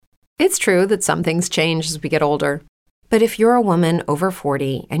It's true that some things change as we get older. But if you're a woman over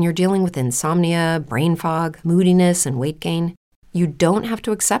 40 and you're dealing with insomnia, brain fog, moodiness, and weight gain, you don't have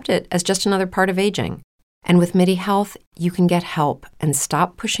to accept it as just another part of aging. And with MIDI Health, you can get help and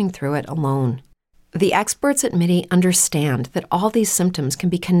stop pushing through it alone. The experts at MIDI understand that all these symptoms can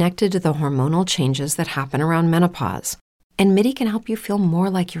be connected to the hormonal changes that happen around menopause, and MIDI can help you feel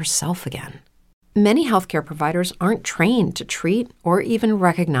more like yourself again. Many healthcare providers aren't trained to treat or even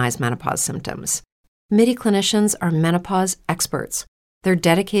recognize menopause symptoms. MIDI clinicians are menopause experts. They're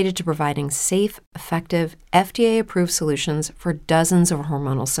dedicated to providing safe, effective, FDA-approved solutions for dozens of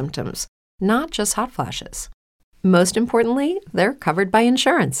hormonal symptoms, not just hot flashes. Most importantly, they're covered by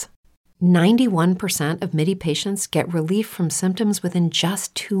insurance. 91% of MIDI patients get relief from symptoms within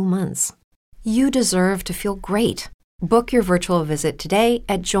just 2 months. You deserve to feel great. Book your virtual visit today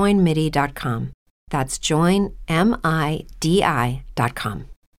at joinmidi.com. That's joinmidi.com.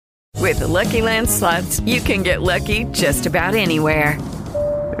 With the Lucky Land Slots, you can get lucky just about anywhere.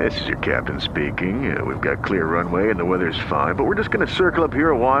 This is your captain speaking. We've got clear runway and the weather's fine, but we're just going to circle up here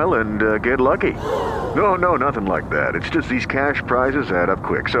a while and get lucky. No, nothing like that. It's just these cash prizes add up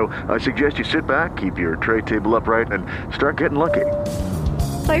quick. So I suggest you sit back, keep your tray table upright, and start getting lucky.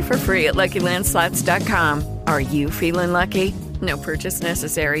 Play for free at LuckyLandSlots.com. Are you feeling lucky? No purchase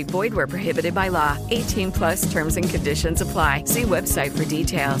necessary. Void where prohibited by law. 18+ terms and conditions apply. See website for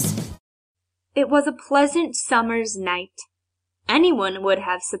details. It was a pleasant summer's night. Anyone would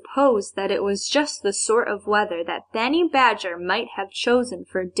have supposed that it was just the sort of weather that Benny Badger might have chosen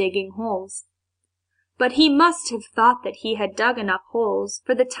for digging holes. But he must have thought that he had dug enough holes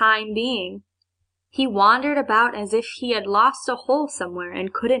for the time being. He wandered about as if he had lost a hole somewhere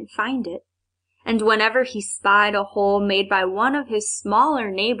and couldn't find it. And whenever he spied a hole made by one of his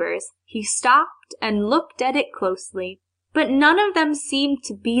smaller neighbors, he stopped and looked at it closely. But none of them seemed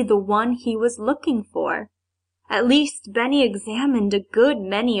to be the one he was looking for. At least Benny examined a good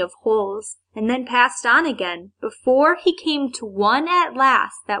many of holes, and then passed on again, before he came to one at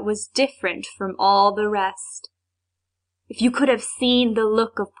last that was different from all the rest. If you could have seen the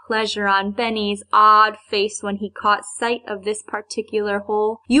look of pleasure on Benny's odd face when he caught sight of this particular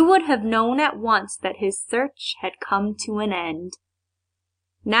hole, you would have known at once that his search had come to an end.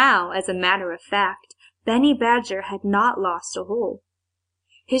 Now, as a matter of fact, Benny Badger had not lost a hole.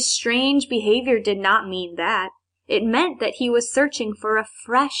 His strange behavior did not mean that. It meant that he was searching for a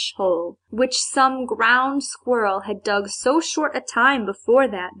fresh hole, which some ground squirrel had dug so short a time before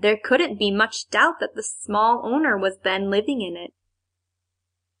that there couldn't be much doubt that the small owner was then living in it.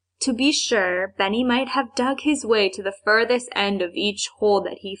 To be sure, Benny might have dug his way to the furthest end of each hole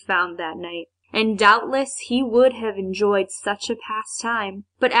that he found that night, and doubtless he would have enjoyed such a pastime.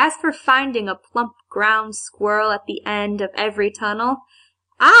 But as for finding a plump ground squirrel at the end of every tunnel,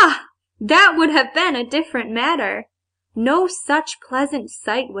 that would have been a different matter. No such pleasant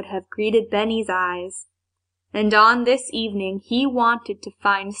sight would have greeted Benny's eyes. And on this evening he wanted to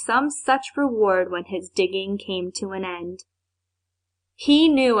find some such reward when his digging came to an end. He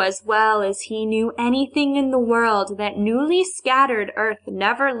knew as well as he knew anything in the world that newly scattered earth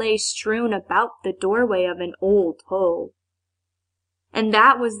never lay strewn about the doorway of an old hole. And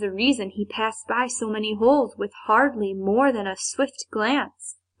that was the reason he passed by so many holes with hardly more than a swift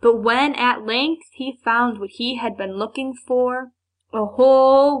glance. But when at length he found what he had been looking for, a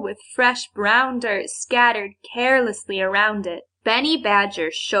hole with fresh brown dirt scattered carelessly around it, Benny Badger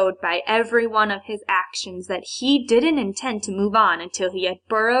showed by every one of his actions that he didn't intend to move on until he had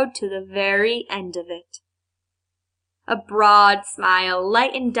burrowed to the very end of it. A broad smile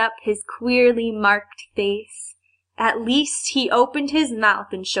lightened up his queerly marked face. At least he opened his mouth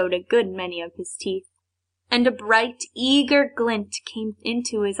and showed a good many of his teeth. And a bright, eager glint came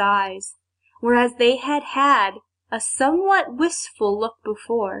into his eyes, whereas they had had a somewhat wistful look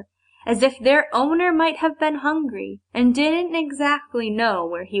before, as if their owner might have been hungry and didn't exactly know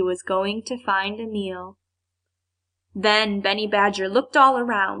where he was going to find a meal. Then Benny Badger looked all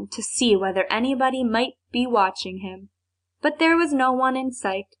around to see whether anybody might be watching him, but there was no one in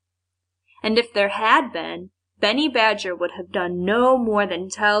sight. And if there had been, Benny Badger would have done no more than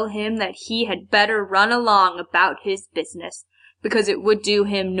tell him that he had better run along about his business, because it would do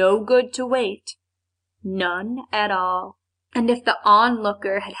him no good to wait. None at all. And if the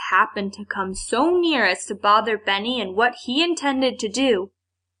onlooker had happened to come so near as to bother Benny in what he intended to do,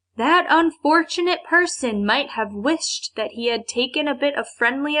 that unfortunate person might have wished that he had taken a bit of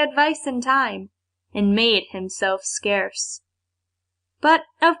friendly advice in time, and made himself scarce. But,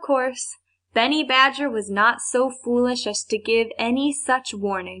 of course, Benny Badger was not so foolish as to give any such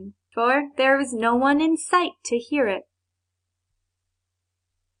warning, for there was no one in sight to hear it.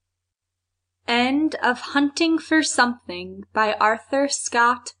 End of Hunting for Something by Arthur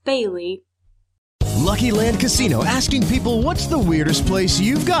Scott Bailey. Lucky Land Casino, asking people, what's the weirdest place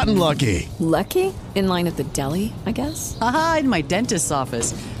you've gotten lucky? Lucky? In line at the deli, I guess? Aha, in my dentist's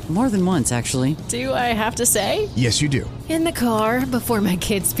office. More than once, actually. Do I have to say? Yes, you do. In the car before my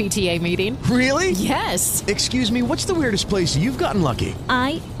kids' PTA meeting. Really? Yes. Excuse me, what's the weirdest place you've gotten lucky?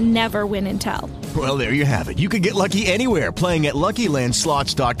 I never win and tell. Well, there you have it. You can get lucky anywhere, playing at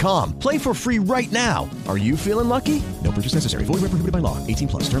LuckyLandSlots.com. Play for free right now. Are you feeling lucky? No purchase necessary. Void where prohibited by law.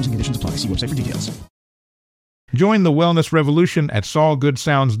 18+. Terms and conditions apply. See website for details. Join the wellness revolution at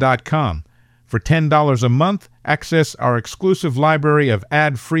SaulGoodSounds.com. For $10 a month, access our exclusive library of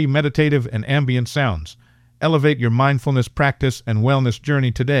ad-free meditative and ambient sounds. Elevate your mindfulness practice and wellness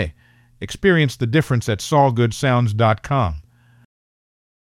journey today. Experience the difference at SaulGoodSounds.com.